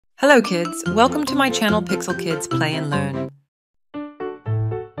Hello kids, welcome to my channel Pixel Kids Play and Learn.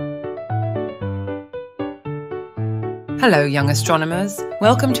 Hello young astronomers,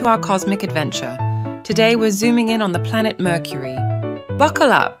 welcome to our cosmic adventure. Today we're zooming in on the planet Mercury.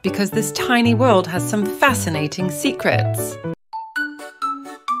 Buckle up because this tiny world has some fascinating secrets.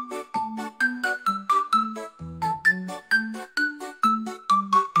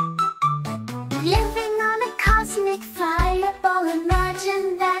 Living on a cosmic fireball,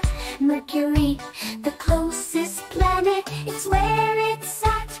 imagine that. Mercury, the closest planet, it's where it's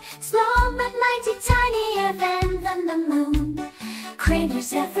at. Small but mighty, tinier than the moon.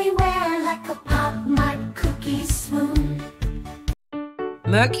 Craters everywhere like a pop-mart cookie spoon.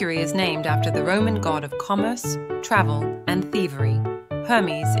 Mercury is named after the Roman god of commerce, travel, and thievery,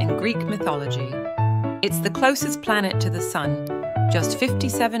 Hermes in Greek mythology. It's the closest planet to the Sun, just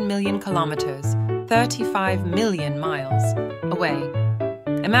 57 million kilometers, 35 million miles away.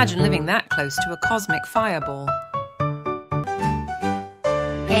 Imagine living that close to a cosmic fireball.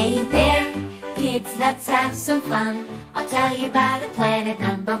 Hey there, kids, let's have some fun. I'll tell you about planet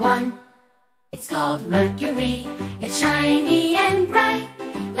number 1. It's called Mercury, it's shiny and bright.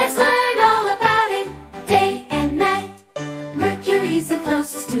 Let's learn all about it, day and night. Mercury's the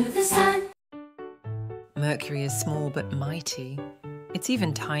closest to the Sun. Mercury is small but mighty. It's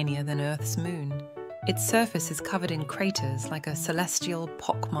even tinier than Earth's moon. Its surface is covered in craters like a celestial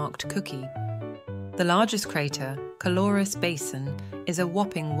pockmarked cookie. The largest crater, Calorus Basin, is a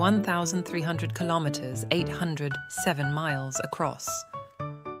whopping 1,300 kilometers, 807 miles across.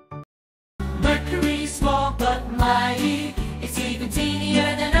 Mercury's small but mighty. It's even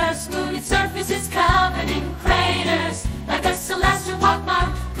teenier than Earth's moon. Its surface is covered in craters like a celestial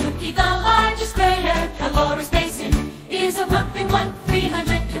pockmarked cookie. The largest crater, Calorus Basin, is a whopping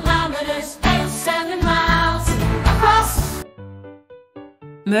 1,300 kilometers, 7 miles across.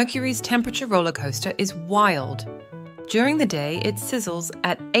 Mercury's temperature roller coaster is wild. During the day, it sizzles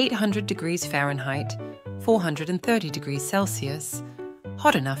at 800 degrees Fahrenheit, 430 degrees Celsius,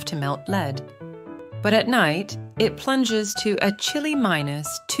 hot enough to melt lead. But at night, it plunges to a chilly minus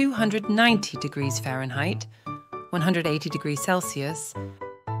 290 degrees Fahrenheit, 180 degrees Celsius.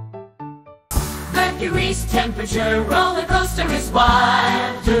 Mercury's temperature roller coaster is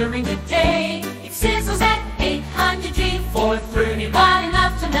wild. During the day, it sizzles at 800 G, 430, hot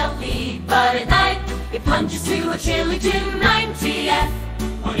enough to melt lead. But at night, it plunges to a chilly 290 F,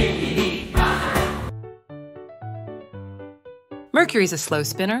 180. Mercury's a slow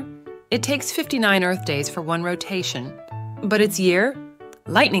spinner. It takes 59 Earth days for one rotation. But its year?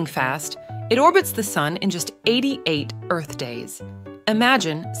 Lightning fast. It orbits the Sun in just 88 Earth days.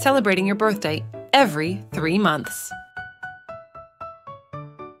 Imagine celebrating your birthday every 3 months.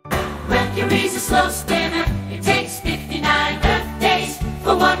 Mercury's a slow spinner. It takes 59 Earth days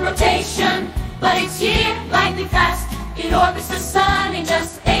for one rotation. But its year, lightning fast. It orbits the Sun in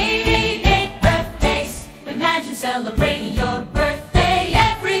just 88 Earth days. Imagine celebrating your birthday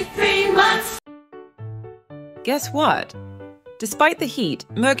every 3 months. Guess what? Despite the heat,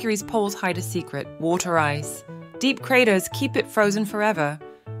 Mercury's poles hide a secret: water ice. Deep craters keep it frozen forever.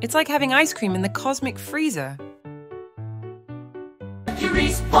 It's like having ice cream in the cosmic freezer.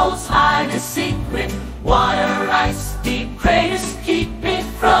 Mercury's poles hide a secret: water ice. Deep craters keep it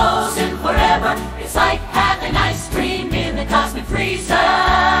frozen forever. It's like having ice cream in the cosmic freezer.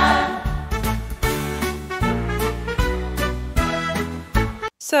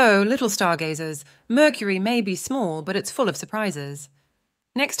 So, little stargazers, Mercury may be small, but it's full of surprises.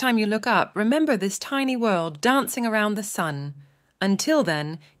 Next time you look up, remember this tiny world dancing around the Sun. Until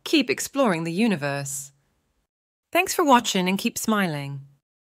then, keep exploring the universe. Thanks for watching and keep smiling.